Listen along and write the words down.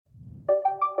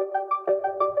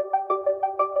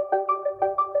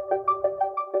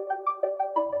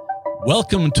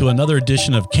Welcome to another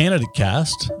edition of Candidate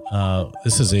Cast.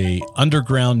 This is a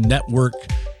underground network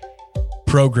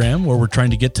program where we're trying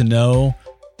to get to know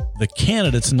the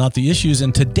candidates and not the issues.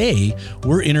 And today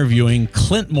we're interviewing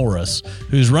Clint Morris,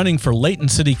 who's running for Layton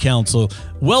City Council.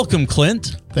 Welcome,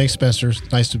 Clint. Thanks, Spencer.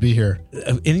 It's nice to be here.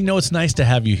 And you know, it's nice to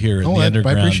have you here in the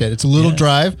underground. I appreciate it. It's a little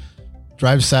drive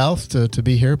south to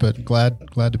be here, but glad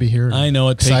to be here. I know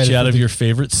it takes you out of your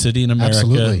favorite city in America.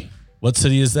 Absolutely. What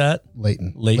city is that?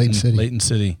 Layton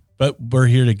City. But we're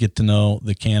here to get to know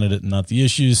the candidate and not the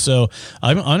issues. So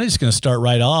I'm just going to start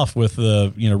right off with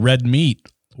the red meat.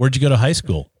 Where'd you go to high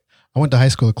school? I went to high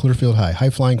school at Clearfield High,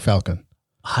 High Flying Falcon.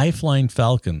 High Flying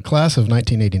Falcon. Class of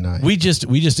 1989. We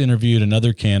just interviewed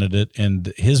another candidate,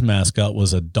 and his mascot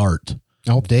was a dart.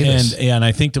 Oh, Davis. And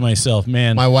I think to myself,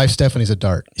 man, my wife Stephanie's a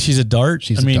dart. She's a dart.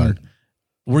 She's a dart.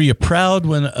 Were you proud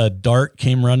when a dart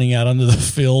came running out onto the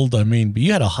field? I mean,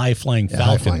 you had a High Flying Falcon.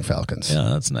 High Flying Falcons. Yeah,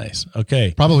 that's nice.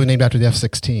 Okay. Probably named after the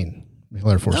F-16.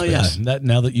 Air Force Base. Yeah.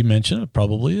 Now that you mention it, it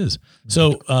probably is.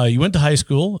 So you went to high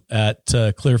school at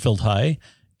Clearfield High,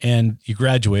 and you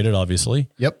graduated, obviously.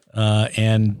 Yep.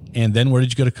 And then where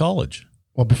did you go to college?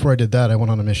 Well, before I did that, I went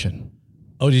on a mission.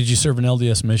 Oh, did you serve an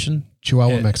LDS mission?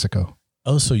 Chihuahua, Mexico.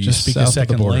 Oh, so you Just speak a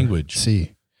second border. language.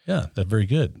 See. Yeah, that's very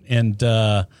good.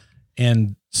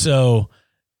 And so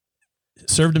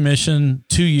served a mission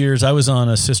 2 years. I was on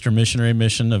a sister missionary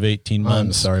mission of 18 months.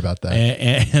 I'm sorry about that.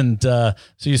 And so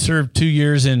you served 2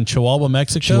 years in Chihuahua,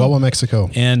 Mexico? Chihuahua, Mexico.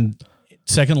 And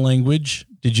second language,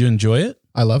 did you enjoy it?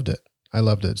 I loved it.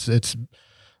 It's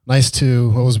nice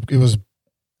it was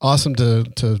awesome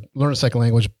to learn a second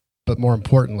language, but more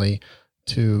importantly,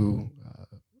 to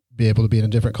be able to be in a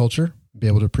different culture, be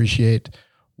able to appreciate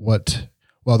the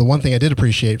one thing I did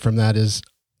appreciate from that is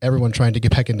everyone trying to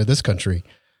get back into this country.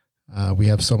 We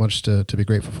have so much to be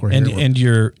grateful for here. And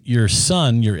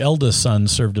your eldest son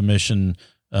served a mission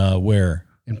where?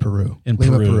 In Peru. In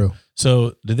Lima, Peru.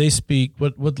 So do they speak,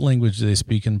 what language do they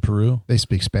speak in Peru? They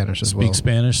speak Spanish as well. Speak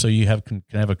Spanish, so you can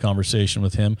have a conversation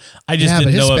with him. I just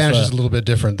didn't know his Spanish is a little bit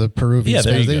different. The Peruvian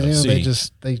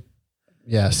Spanish,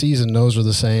 C's and O's are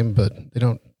the same, but they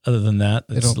don't. Other than that,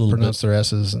 they don't pronounce their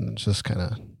S's, and it's just kind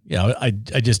of. Yeah, I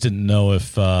just didn't know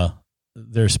if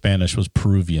their Spanish was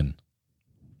Peruvian.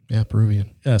 Yeah,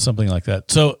 Peruvian. Yeah, something like that.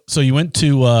 So you went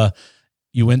to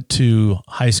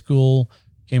high school,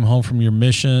 came home from your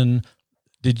mission.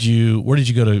 Where did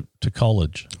you go to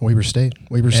college? Weber State.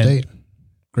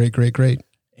 Great.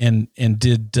 And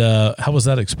did how was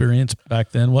that experience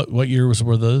back then? What years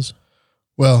were those?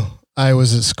 Well, I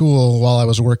was at school while I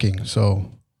was working,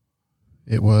 so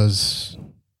it was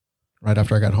right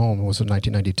after I got home. It was in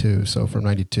 1992. So from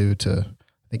 92 to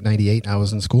I think 98, I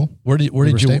was in school. Where did you work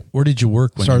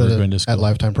when Started you were going to school? At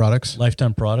Lifetime Products.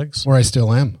 Lifetime Products, where I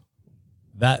still am.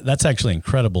 That's actually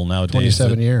incredible nowadays.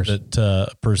 27 years that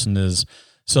a person is.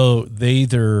 So they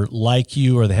either like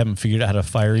you or they haven't figured out how to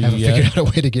fire you yet. Haven't figured out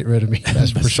a way to get rid of me.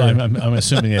 That's for sure. I'm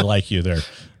assuming they like you there.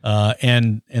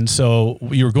 And so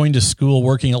you were going to school,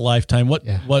 working at Lifetime.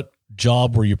 What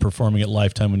job were you performing at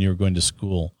Lifetime when you were going to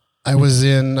school? I was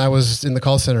in the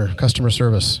call center, customer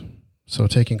service. So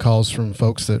taking calls from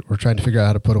folks that were trying to figure out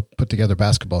how to put together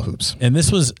basketball hoops. And this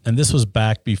was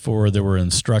back before there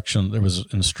was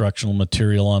instructional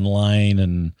material online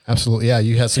and absolutely. Yeah.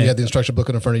 You had the instruction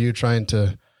booklet in front of you trying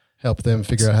to help them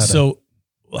figure out how to. So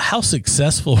how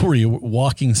successful were you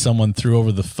walking someone through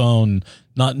over the phone,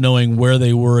 not knowing where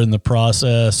they were in the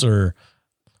process or?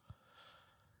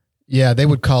 Yeah, they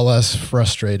would call us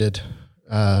frustrated.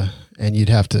 And you'd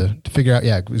have to figure out,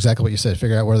 exactly what you said,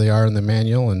 figure out where they are in the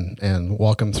manual and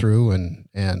walk them through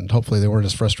and hopefully they weren't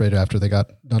as frustrated after they got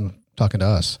done talking to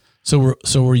us. So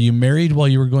were you married while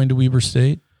you were going to Weber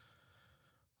State?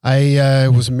 I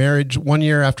was married 1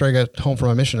 year after I got home from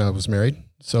my mission. I was married.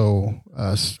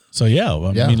 I mean,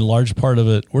 a large part of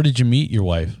it. Where did you meet your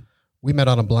wife? We met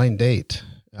on a blind date.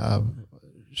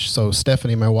 So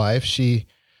Stephanie, my wife, she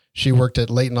worked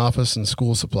at Layton office and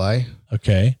school supply.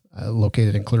 Okay.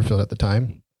 Located in Clearfield at the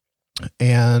time.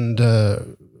 And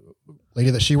lady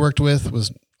that she worked with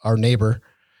was our neighbor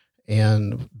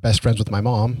and best friends with my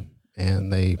mom.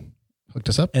 And they hooked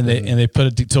us up. And they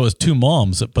put it, so it was two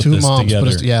moms that put this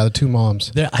together. The two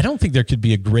moms. I don't think there could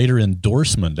be a greater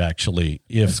endorsement, actually.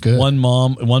 If one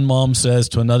mom says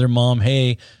to another mom,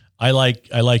 hey, I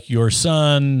like your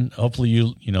son. Hopefully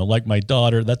you like my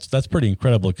daughter. That's pretty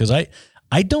incredible because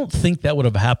I don't think that would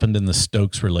have happened in the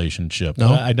Stokes relationship. No,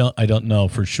 I don't know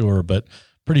for sure, but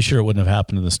pretty sure it wouldn't have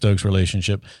happened in the Stokes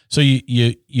relationship. So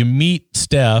you meet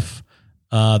Steph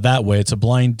that way. It's a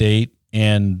blind date,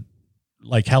 and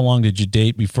like, how long did you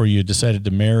date before you decided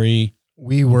to marry?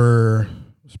 We were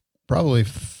probably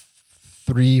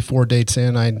 3-4 dates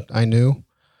in, I knew,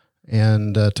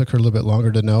 and took her a little bit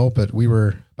longer to know, but we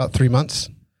were about 3 months,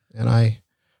 and I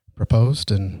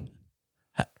proposed. And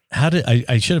how did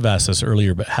I should have asked this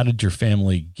earlier, but how did your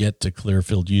family get to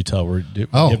Clearfield, Utah?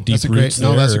 That's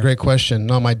a great question.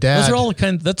 No, my dad. Those are all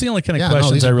that's the only kind of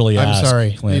questions I really ask. I'm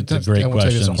sorry. Clint, it's a great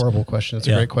question. It's a horrible question. It's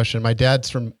a great question. My dad's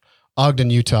from Ogden,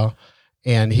 Utah,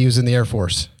 and he was in the Air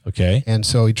Force. Okay. And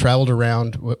so he traveled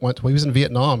around. He was in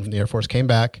Vietnam in the Air Force, came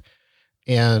back,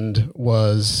 and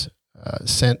was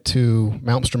sent to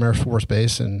Malmstrom Air Force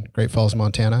Base in Great Falls,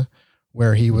 Montana,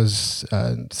 where he was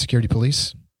security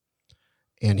police.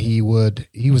 And he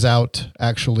was out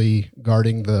actually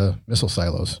guarding the missile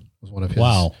silos. Was one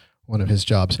of his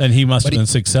jobs. And he must have been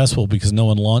successful because no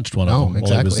one launched one of them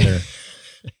while he was there.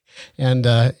 And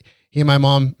he and my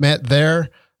mom met there.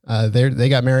 They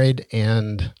got married,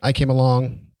 and I came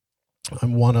along.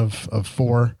 I'm one of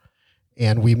 4,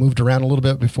 and we moved around a little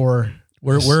bit before.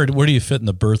 Where do you fit in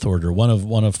the birth order? One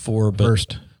of 4, but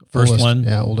first oldest, one,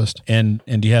 yeah, oldest. And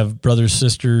do you have brothers,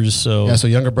 sisters? So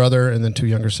younger brother and then 2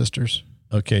 younger sisters.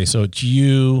 Okay, so it's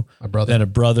you, my brother, then a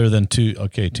brother, then 2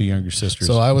 younger sisters.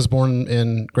 So I was born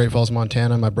in Great Falls,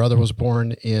 Montana. My brother was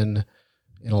born in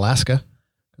Alaska,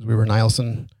 because we were in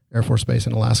Eielson Air Force Base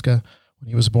in Alaska. When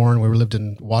he was born, we lived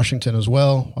in Washington as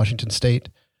well, Washington State.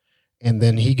 And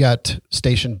then he got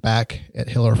stationed back at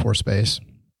Hill Air Force Base.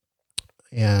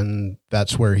 And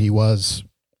that's where he was.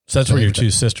 So that's where your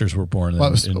 2 sisters were born.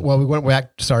 We went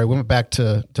back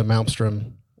to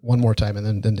Malmstrom one more time,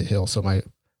 and then to Hill. So my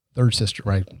third sister,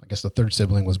 right? I guess the third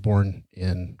sibling was born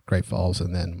in Great Falls,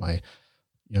 and then my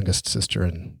youngest sister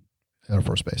in Air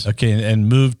Force Base. Okay, and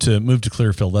moved to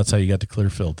Clearfield. That's how you got to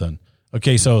Clearfield then.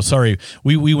 Okay, so sorry,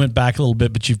 we went back a little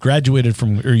bit, but you've graduated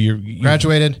you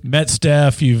graduated, met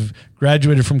Steph, you've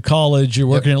graduated from college, you're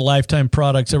working at Lifetime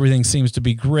Products, everything seems to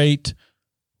be great.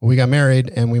 We got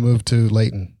married and we moved to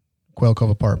Layton, Quail Cove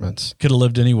Apartments. Could have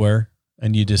lived anywhere,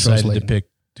 and you decided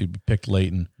to pick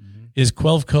Layton. Is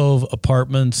Quail Cove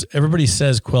Apartments? Everybody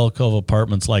says Quail Cove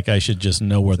Apartments like I should just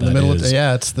know where that is.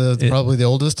 It's probably the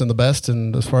oldest and the best,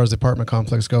 and as far as the apartment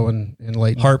complex go in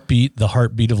Layton. The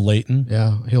heartbeat of Layton.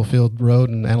 Yeah, Hillfield Road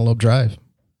and Antelope Drive.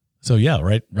 So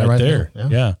right there.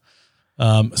 Yeah.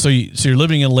 So you're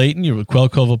living in Layton. You're with Quail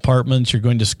Cove Apartments. You're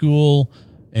going to school,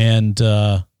 and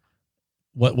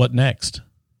what next?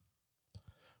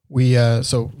 We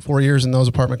so 4 years in those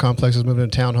apartment complexes, moving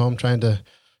to a townhome, trying to,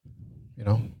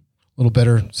 a little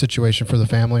better situation for the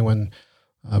family when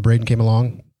Braden came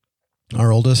along,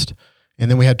 our oldest. And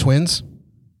then we had twins,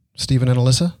 Stephen and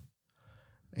Alyssa.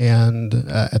 And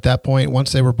at that point,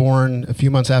 once they were born, a few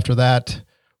months after that,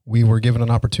 we were given an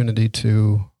opportunity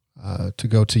to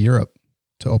go to Europe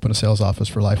to open a sales office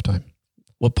for Lifetime.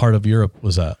 What part of Europe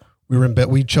was that?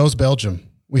 We chose Belgium.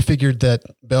 We figured that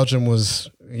Belgium was,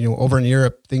 over in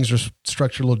Europe, things are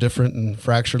structured a little different and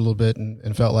fractured a little bit,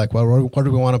 and felt like, well, where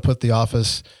do we want to put the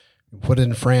office? Put it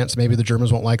in France, maybe the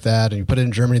Germans won't like that. And you put it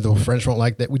in Germany, the French won't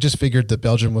like that. We just figured that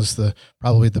Belgium was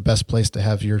probably the best place to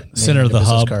have your center of the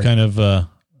hub card. Kind of.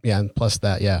 Yeah, and plus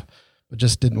that, yeah. But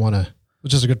just didn't want to,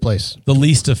 which is a good place. The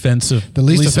least offensive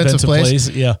place.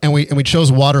 Yeah. And we chose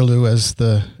Waterloo as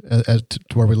to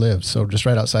where we lived. So just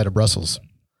right outside of Brussels.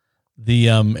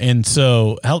 And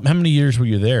so how many years were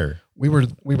you there? We were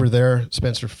there,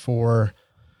 Spencer, for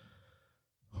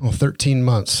 13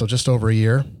 months. So just over a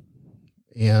year.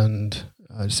 And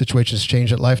situations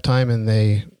changed at Lifetime, and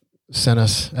they sent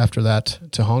us after that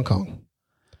to Hong Kong.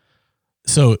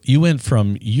 So you went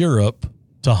from Europe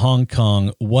to Hong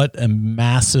Kong. What a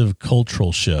massive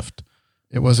cultural shift!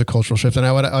 It was a cultural shift, and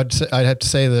I'd have to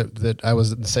say that I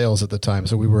was in sales at the time.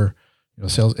 So we were,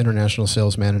 international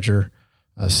sales manager,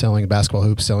 selling basketball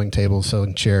hoops, selling tables,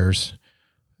 selling chairs,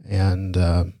 and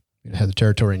had the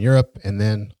territory in Europe, and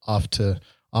then off to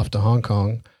Hong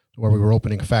Kong, where we were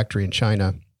opening a factory in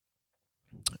China,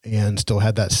 and still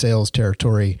had that sales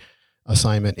territory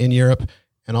assignment in Europe,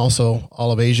 and also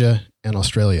all of Asia and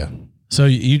Australia. So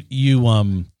you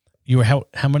were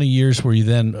how many years were you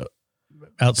then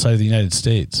outside of the United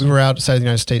States? We were outside the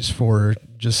United States for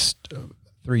just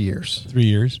 3 years. 3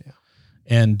 years, yeah.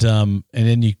 And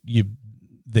then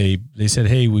they said,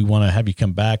 hey, we want to have you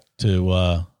come back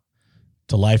to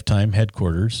Lifetime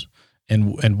headquarters,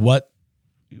 and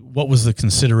what was the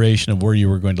consideration of where you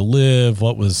were going to live?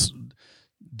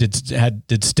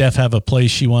 Did Steph have a place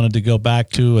she wanted to go back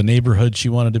to, a neighborhood she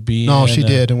wanted to be in? No, she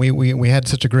did. And we had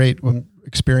such a great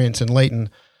experience in Layton,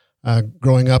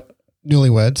 growing up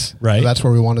newlyweds. Right. So that's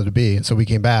where we wanted to be. So we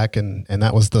came back, and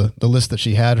that was the list that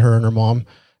she had, her and her mom,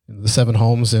 the 7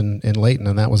 homes in Layton.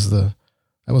 And that was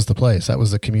That was the place. That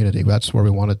was the community. That's where we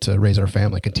wanted to raise our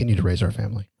family, continue to raise our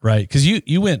family. Right. Because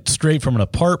you went straight from an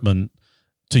apartment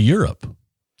to Europe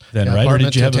then, right? Apartment Or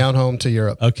did you have a townhome to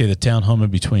Europe. Okay, the townhome in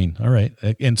between. All right.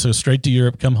 And so straight to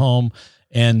Europe, come home.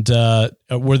 And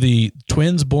were the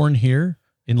twins born here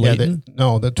in Layton?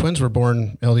 The twins were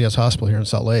born LDS Hospital here in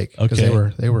Salt Lake because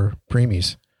they were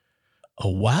preemies. Oh,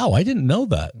 wow. I didn't know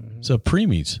that. Mm-hmm. So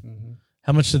preemies. Mm-hmm.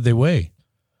 How much did they weigh?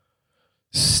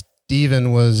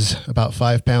 Stephen was about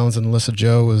 5 pounds and Alyssa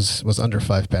Jo was under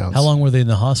 5 pounds. How long were they in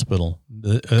the hospital?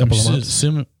 A couple of months.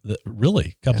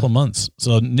 Really? A couple of months.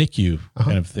 So NICU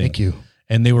kind of thing. NICU.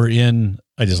 And they were in,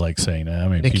 I just like saying that. I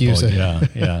mean, NICU,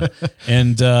 people, yeah.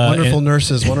 And wonderful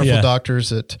nurses, wonderful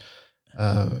doctors at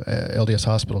LDS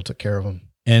Hospital took care of them.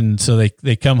 And so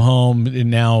they come home, and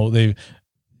now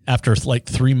after like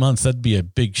 3 months, that'd be a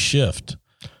big shift.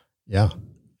 Yeah.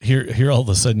 Here, all of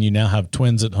a sudden, you now have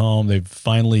twins at home. They've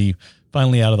finally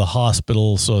out of the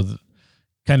hospital. So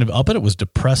kind of, I'll bet it was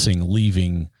depressing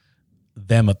leaving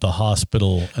them at the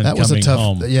hospital and that was coming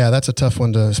home. Yeah, that's a tough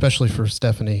one especially for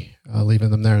Stephanie, leaving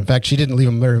them there. In fact, she didn't leave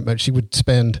them very much. She would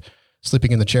spend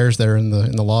sleeping in the chairs there in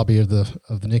the lobby of the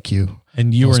NICU.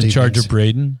 And you were in charge of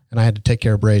Braden? And I had to take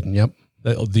care of Braden. Yep.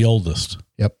 The oldest.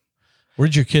 Yep. Where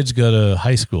did your kids go to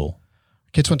high school?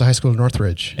 Kids went to high school in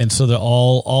Northridge. And so they're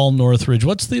all Northridge.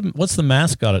 What's the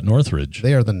mascot at Northridge?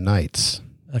 They are the Knights.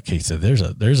 Okay, so there's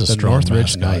a strong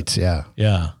Northridge mascot. Knights, yeah.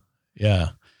 Yeah.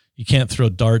 You can't throw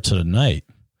darts at a knight.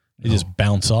 They just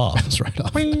bounce off. Bounce right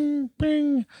off. Bing,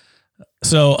 bing.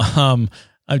 So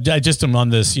I just am on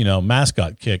this,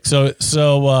 mascot kick. So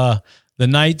the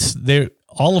Knights,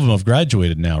 all of them have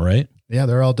graduated now, right? Yeah,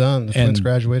 they're all done. The twins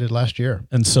graduated last year.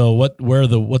 And so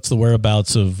what's the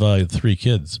whereabouts of 3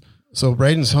 kids? So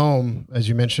Braden's home, as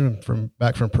you mentioned,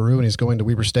 back from Peru, and he's going to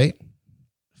Weber State.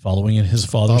 Following in his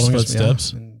father's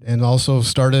footsteps. Yeah. And also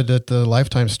started at the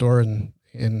Lifetime store in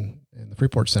the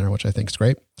Freeport Center, which I think is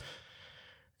great.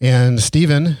 And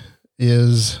Stephen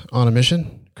is on a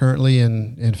mission currently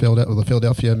in Philadelphia, the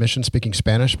Philadelphia mission, speaking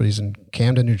Spanish, but he's in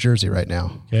Camden, New Jersey right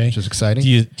now, which is exciting.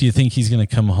 Do you think he's going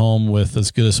to come home with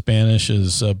as good a Spanish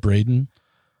as Braden?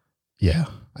 Yeah,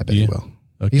 I bet he will.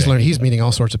 Okay. He's meeting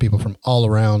all sorts of people from all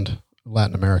around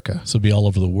Latin America. So be all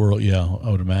over the world. Yeah, I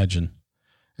would imagine.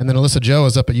 And then Alyssa Jo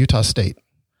is up at Utah State.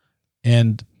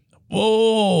 And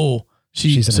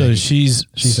she's an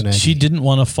Aggie. She didn't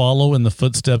want to follow in the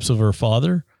footsteps of her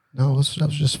father. No, that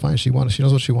was just fine. She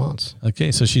knows what she wants.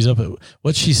 Okay, so she's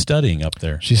what's she studying up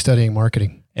there? She's studying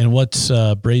marketing. And what's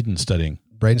Braden studying?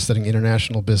 Braden's studying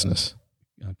international business.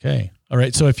 Okay, all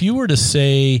right. So if you were to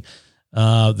say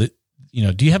that,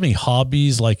 do you have any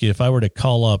hobbies? Like if I were to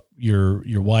call up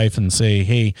your wife and say,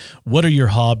 "Hey, what are your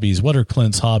hobbies? What are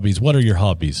Clint's hobbies? What are your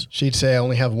hobbies?" She'd say, "I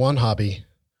only have one hobby,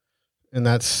 and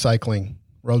that's cycling,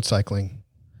 road cycling."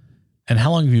 And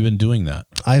how long have you been doing that?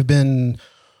 I've been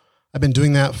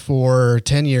doing that for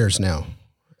 10 years now.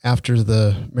 After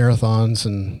the marathons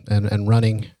and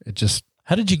running, it just.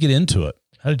 How did you get into it?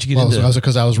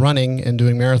 Because I was running and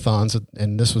doing marathons,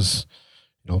 and this was,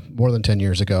 more than 10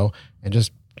 years ago, and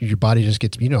just your body just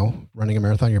gets, running a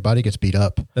marathon, your body gets beat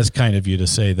up. That's kind of you to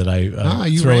say that I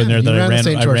ran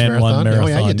one marathon. Oh,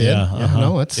 yeah, you did. Yeah,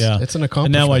 No, it's an accomplishment.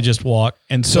 And now I just walk.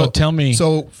 And so tell me.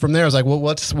 So from there, I was like, well,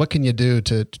 what can you do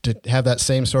to have that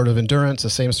same sort of endurance,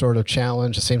 the same sort of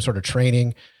challenge, the same sort of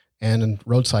training? And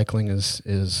road cycling is.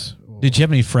 Did you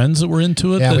have any friends that were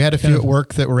into it? Yeah, we had a few at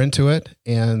work that were into it,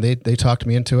 and they talked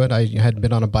me into it. I hadn't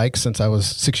been on a bike since I was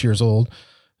 6 years old.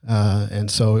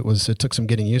 And so it took some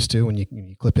getting used to when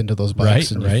you clip into those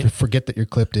bikes you forget that you're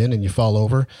clipped in and you fall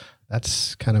over.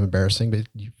 That's kind of embarrassing, but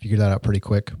you figure that out pretty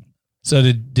quick. So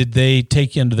did they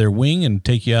take you under their wing and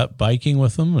take you out biking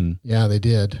with them? And yeah, they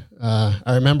did. I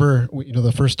remember,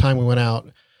 the first time we went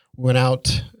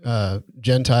out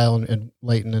Gentile and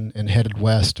Layton and headed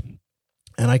west,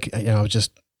 and I was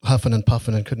just huffing and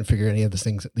puffing and couldn't figure any of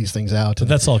these things out. But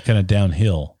that's all kind of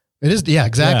downhill. It is, yeah,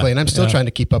 exactly. And I'm still trying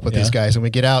to keep up with these guys. And we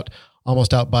get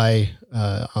almost out by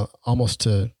almost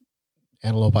to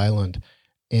Antelope Island,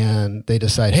 and they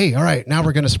decide, "Hey, all right, now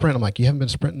we're going to sprint." I'm like, "You haven't been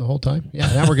sprinting the whole time?" "Yeah,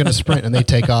 now we're going to sprint." And they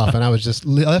take off, and I was just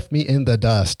left me in the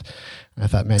dust. And I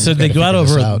thought, man. So did they go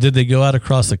out did they go out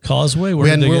across the causeway?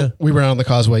 We weren't on the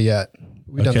causeway yet.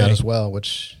 We've done that as well,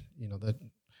 which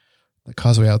the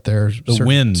causeway out there,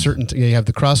 wind. You have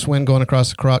the crosswind going across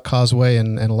the causeway,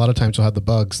 and a lot of times you'll have the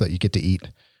bugs that you get to eat,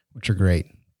 which are great.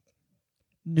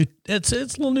 It's a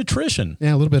little nutrition.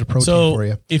 Yeah, a little bit of protein for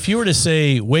you. If you were to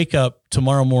say, wake up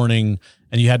tomorrow morning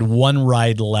and you had one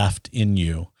ride left in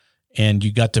you and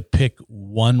you got to pick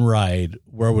one ride,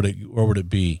 where would it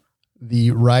be? The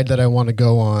ride that I want to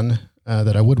go on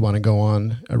that I would want to go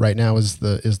on right now is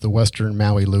the Western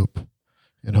Maui Loop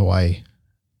in Hawaii.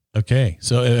 Okay.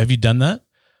 So have you done that?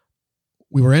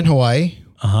 We were in Hawaii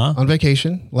on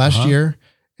vacation last year,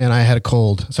 and I had a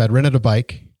cold. So I'd rented a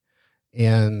bike,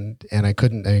 and I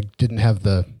didn't have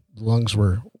the lungs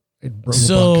were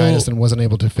bronchitis and wasn't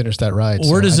able to finish that ride.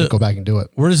 So I had to go back and do it.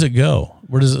 Where does it go?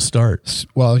 Where does it start?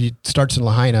 Well, it starts in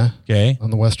Lahaina, okay,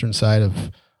 on the western side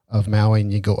of Maui,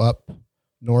 and you go up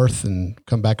north and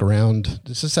come back around.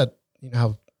 It's just that,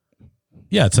 how.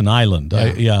 Yeah, it's an island.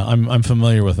 Yeah. I'm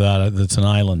familiar with that. It's an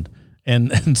island,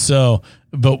 and so,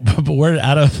 but where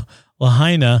out of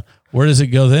Lahaina, where does it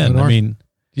go then? I mean,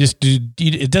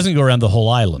 it doesn't go around the whole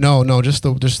island. No, just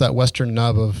that western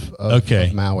nub of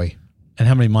Maui. And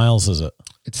how many miles is it?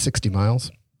 It's 60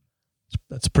 miles.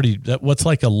 That's what's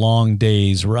like a long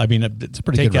day's. I mean, it's a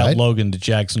pretty good ride. Take out Logan to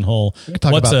Jackson Hole. We can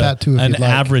talk about that too. An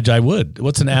average, I would.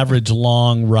 What's an average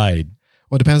long ride?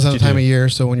 Well, it depends on the time of year.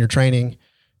 So when you're training,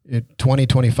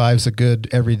 20-25 is a good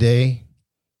everyday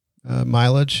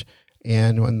mileage.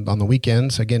 And on the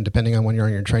weekends, again, depending on when you're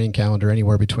on your training calendar,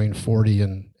 anywhere between 40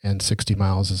 and 60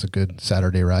 miles is a good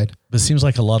Saturday ride. But it seems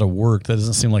like a lot of work. That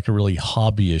doesn't seem like a really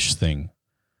hobby-ish thing.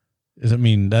 Does it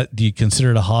mean that? Do you consider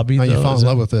it a hobby? No, you fall in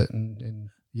love with it, and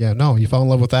you fall in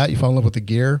love with that. You fall in love with the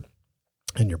gear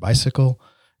and your bicycle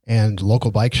and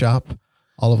local bike shop.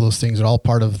 All of those things are all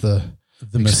part of the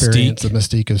experience, the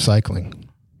mystique of cycling.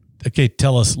 Okay,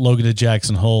 tell us, Logan to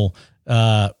Jackson Hole.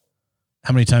 How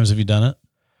many times have you done it?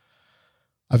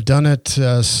 I've done it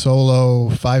solo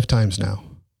 5 times now.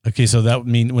 Okay, so that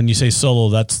mean when you say solo,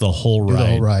 that's the whole ride. The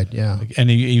whole ride, yeah.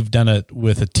 And you've done it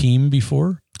with a team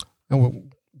before?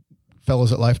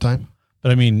 Fellows at Lifetime.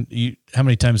 But I mean, how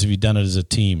many times have you done it as a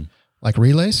team? Like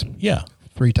relays? Yeah.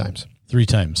 3 times. 3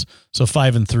 times. So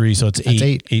 5 and 3. So it's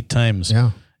 8. 8 times.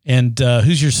 Yeah. And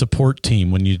who's your support team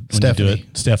when you do it?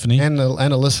 Stephanie and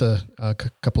Alyssa a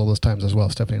couple of those times as well.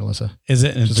 Stephanie and Alyssa. Is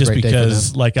it just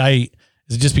because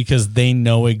is it just because they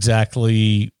know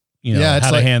exactly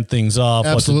how to hand things off,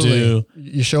 absolutely. What to do?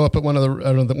 You show up at one of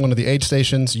the aid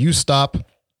stations. You stop.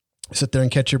 Sit there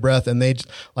and catch your breath, and they,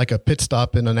 like a pit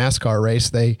stop in a NASCAR race,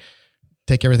 they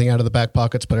take everything out of the back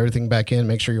pockets, put everything back in,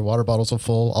 make sure your water bottles are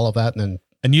full, all of that, and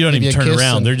you don't even turn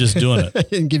around; they're just doing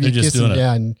it. And give you a kiss,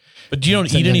 But you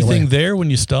don't eat anything there when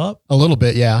you stop. A little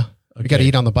bit, yeah. Okay. You got to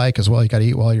eat on the bike as well. You got to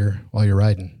eat while you're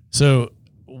riding. So,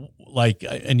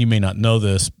 and you may not know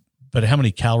this, but how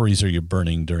many calories are you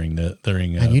burning during?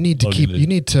 And you need to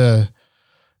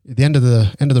at the end of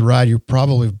the ride, you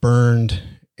probably burned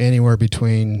anywhere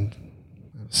between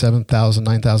 7,000,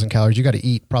 9,000 calories. You got to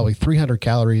eat probably 300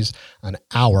 calories an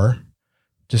hour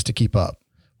just to keep up.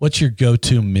 What's your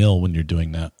go-to meal when you're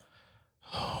doing that?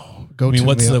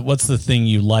 What's the thing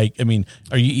you like? I mean,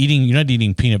 you're not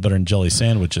eating peanut butter and jelly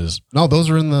sandwiches? No, those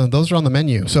are on the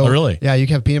menu. So really? Yeah, you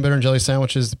can have peanut butter and jelly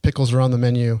sandwiches. The pickles are on the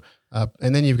menu.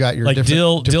 And then you've got your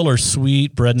dill or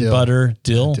sweet bread and butter,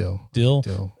 dill.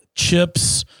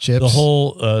 Chips, the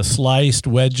whole sliced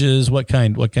wedges. What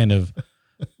kind of?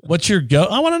 What's your go?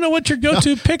 I want to know what your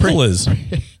go-to pickle is.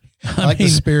 I like the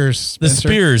Spears. The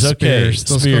Spears, okay.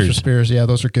 Those are Spears. Yeah,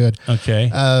 those are good. Okay.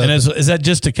 And is that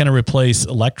just to kind of replace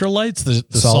electrolytes, the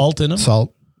salt in them?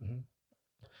 Salt.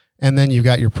 And then you've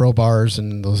got your Pro Bars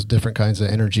and those different kinds of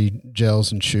energy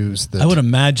gels and chews. I would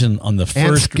imagine on the first.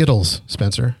 And Skittles,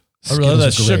 Spencer. Oh, really?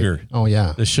 That's sugar. Oh,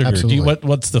 yeah. The sugar. Absolutely.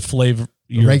 What's the flavor?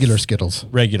 Regular Skittles.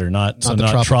 Regular, not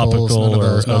tropical. None of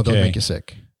those. No, they'll make you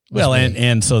sick. Well,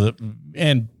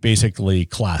 and basically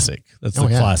classic. That's the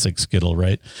classic Skittle,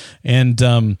 right? And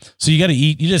so you got to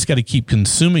eat. You just got to keep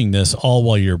consuming this all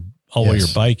while you're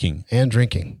biking and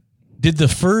drinking. Did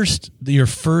your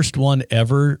first one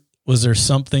ever? Was there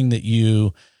something that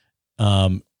you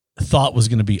thought was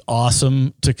going to be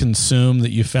awesome to consume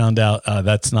that you found out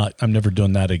that's not? I'm never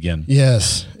doing that again.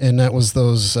 Yes, and that was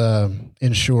those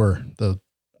Ensure.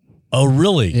 Oh,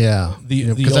 really? Yeah.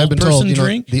 The old person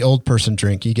drink? The old person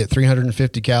drink. You get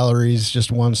 350 calories,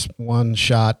 just one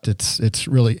shot. It's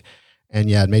really, and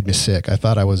yeah, it made me sick. I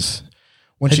thought I was.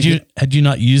 Had you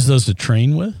not used those to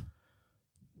train with?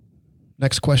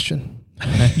 Next question.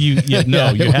 You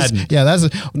hadn't. Yeah, that's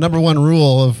the number one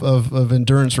rule of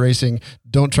endurance racing.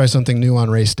 Don't try something new on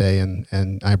race day,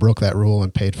 and I broke that rule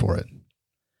and paid for it.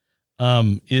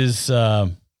 And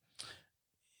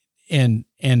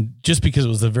just because it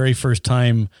was the very first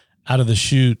time out of the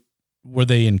chute, were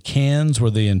they in cans? Were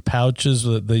they in pouches?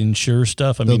 The Ensure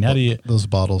stuff? I mean, how do you... Those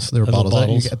bottles. They were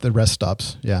bottles. At the rest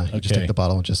stops. Yeah, you just take the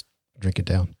bottle and just drink it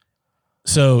down.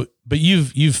 So, but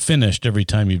you've finished every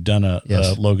time you've done a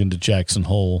Logan to Jackson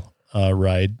Hole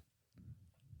ride.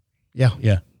 Yeah.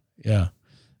 Yeah. Yeah.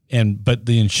 But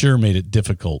the Ensure made it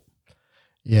difficult.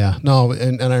 Yeah, no.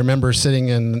 And I remember sitting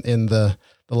in the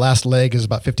last leg is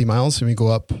about 50 miles and we go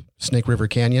up Snake River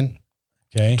Canyon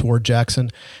toward Jackson,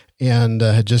 and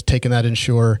had just taken that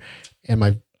inshore,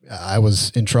 and I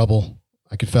was in trouble.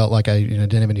 I felt like I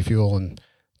didn't have any fuel, and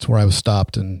that's where I was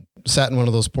stopped and sat in one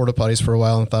of those porta potties for a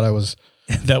while and thought I was.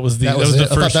 That was the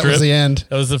first that trip. Was the end.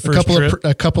 That was the first trip.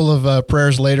 A couple of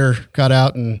prayers later, got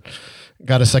out and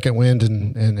got a second wind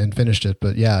and finished it.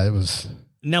 But yeah, it was.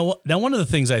 Now one of the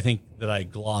things I think that I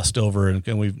glossed over, and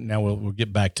we'll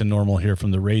get back to normal here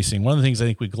from the racing. One of the things I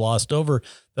think we glossed over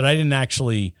that I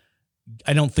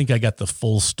don't think I got the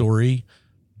full story,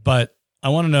 but I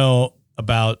want to know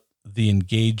about the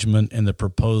engagement and the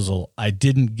proposal. I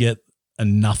didn't get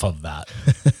enough of that.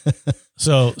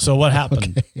 So what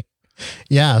happened? Okay.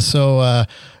 Yeah. So,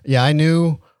 I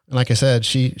knew, and like I said,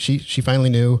 she finally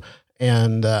knew,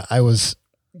 and I was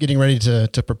getting ready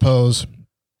to propose,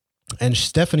 and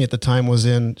Stephanie at the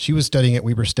time she was studying at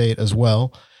Weber State as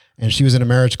well. And she was in a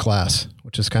marriage class,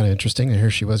 which is kind of interesting. And here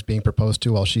she was being proposed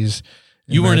to while she's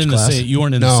You weren't in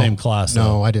the same class. No,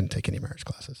 though. I didn't take any marriage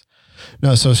classes.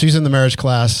 No. So she's in the marriage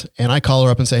class, and I call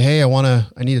her up and say, "Hey,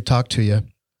 I need to talk to you."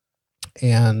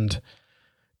 And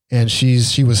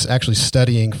she was actually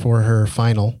studying for her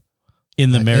final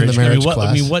in the marriage class.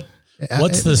 I mean,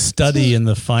 what's the study in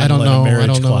the final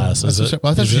marriage class?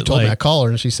 I thought she told me. I call her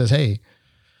and she says, "Hey,"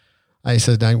 I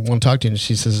said, "I want to talk to you." And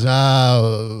she says,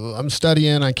 "I'm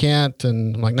studying. I can't."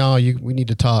 And I'm like, "No, we need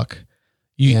to talk."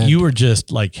 You were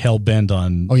just like hell bent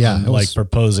on,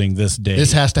 proposing this day.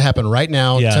 This has to happen right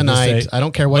now, tonight. I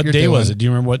don't care what you're doing. What day was it? Do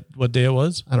you remember what day it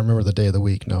was? I don't remember the day of the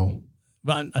week. No.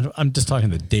 But I'm just talking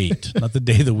the date, not the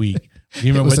day of the week. Do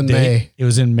you remember what day? May. It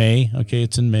was in May. Okay,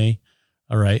 it's in May.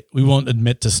 All right. We won't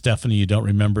admit to Stephanie you don't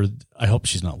remember. I hope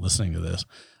she's not listening to this.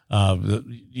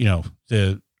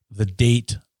 The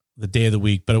date, the day of the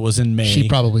week, but it was in May. She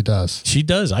probably does. She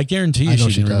does. I guarantee you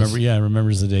she didn't remember. Yeah,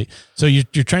 remembers the date. So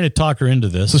you're trying to talk her into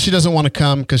this. So she doesn't want to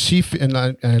come because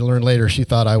I learned later she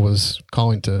thought I was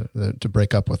calling to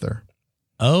break up with her.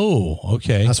 Oh,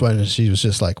 okay. That's why she was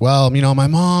just like, well, my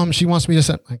mom, she wants me to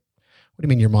send. Like, what do you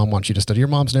mean your mom wants you to study? Your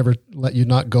mom's never let you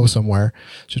not go somewhere.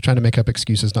 She's trying to make up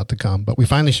excuses not to come. But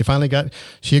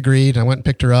she agreed. I went and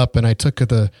picked her up, and I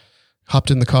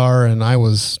hopped in the car, and I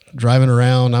was driving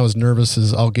around. I was nervous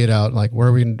as all get out. Like, where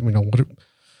are we? What are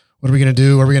we going to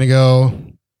do? Where are we going to go?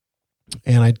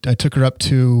 And I took her up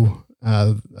to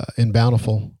in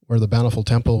Bountiful, where the Bountiful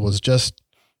Temple was just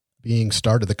being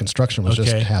started. The construction was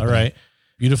just happening. All right.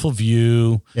 Beautiful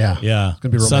view. Yeah. Yeah. It's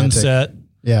going to be romantic. Sunset.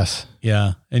 Yes.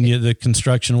 Yeah. And the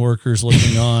construction workers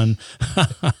looking on.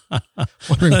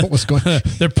 Wondering what was going on.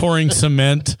 They're pouring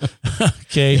cement.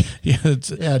 Okay. Yeah.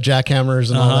 Jackhammers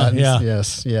and all that. Yeah.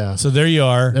 Yes. Yeah. So there you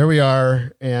are. There we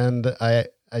are. And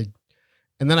and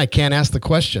then I can't ask the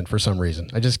question for some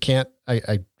reason. I just can't.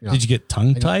 Did you get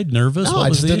tongue tied, nervous? No, I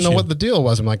just didn't know what the deal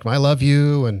was. I'm like, I love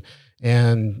you.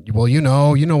 And well, you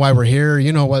know why we're here.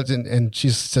 You know what? And she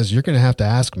says, you're going to have to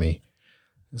ask me.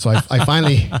 So I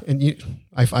finally,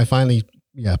 I finally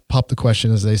popped the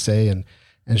question, as they say. And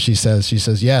she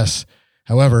says, yes.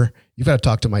 However, you've got to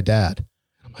talk to my dad.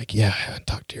 I'm like, yeah, I haven't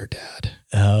talked to your dad.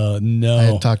 Oh no. I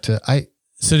hadn't talked to,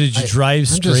 So did you drive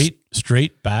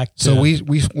straight back? So we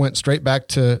went straight back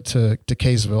to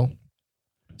Kaysville.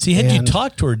 See, had you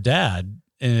talked to her dad,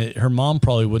 and her mom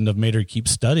probably wouldn't have made her keep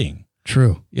studying.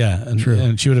 True. Yeah. True.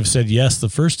 And she would have said yes the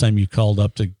first time you called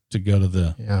up to go to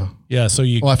the. Yeah. Yeah. So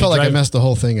I felt like I messed the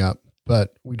whole thing up,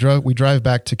 but we drive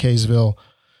back to Kaysville.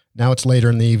 Now it's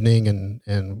later in the evening,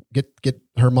 and get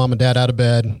her mom and dad out of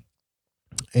bed.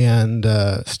 And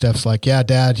Steph's like, yeah,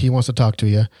 Dad, he wants to talk to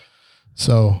you.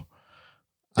 So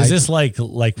is this like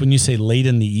when you say late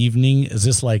in the evening, is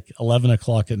this like 11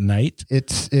 o'clock at night?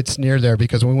 It's near there,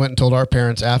 because when we went and told our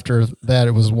parents after that,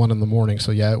 it was 1 a.m.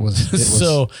 So yeah, it was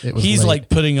he's late. Like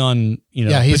putting on,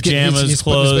 pajamas, he's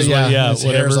clothes, his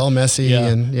hair's all messy.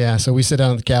 And so we sit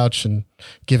down on the couch and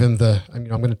give him I'm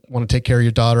going to want to take care of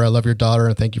your daughter. I love your daughter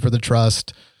and thank you for the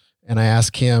trust. And I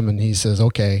ask him, and he says,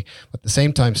 okay. But at the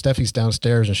same time, Steffi's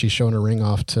downstairs and she's showing her ring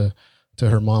off to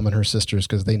her mom and her sisters,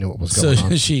 because they knew what was going on.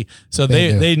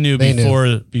 They knew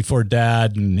before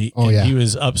Dad, and he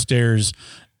was upstairs,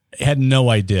 had no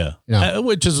idea.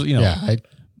 Which is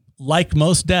like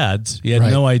most dads, he had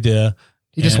no idea.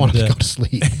 He just wanted to go to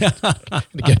sleep,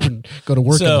 go to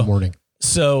work in the morning.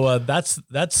 So that's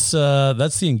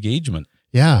the engagement.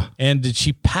 Yeah. And did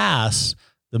she pass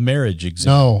the marriage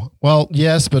exam? No. Well,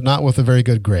 yes, but not with a very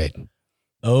good grade.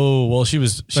 Oh, well, she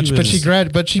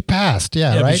passed.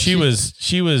 Yeah. Right. But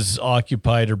she was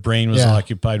occupied. Her brain was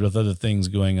occupied with other things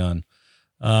going on.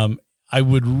 I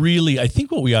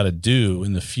think what we ought to do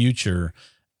in the future,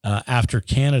 after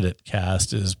Candidate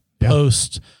Cast is Yeah.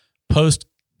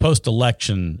 post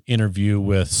election interview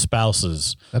with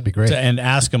spouses. That'd be great. And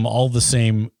ask them all the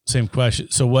same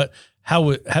questions. So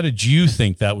how did you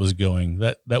think that was going?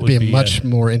 That would be a much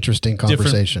more interesting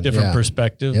conversation. Different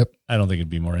perspective. Yep. I don't think it'd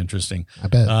be more interesting. I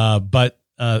bet. But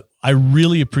I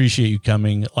really appreciate you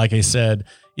coming. Like I said,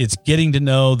 it's getting to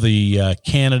know the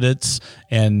candidates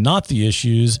and not the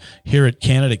issues here at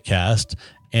Candidate Cast.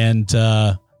 And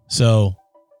so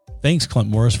thanks, Clint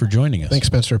Morris, for joining us. Thanks,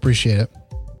 Spencer. Appreciate it.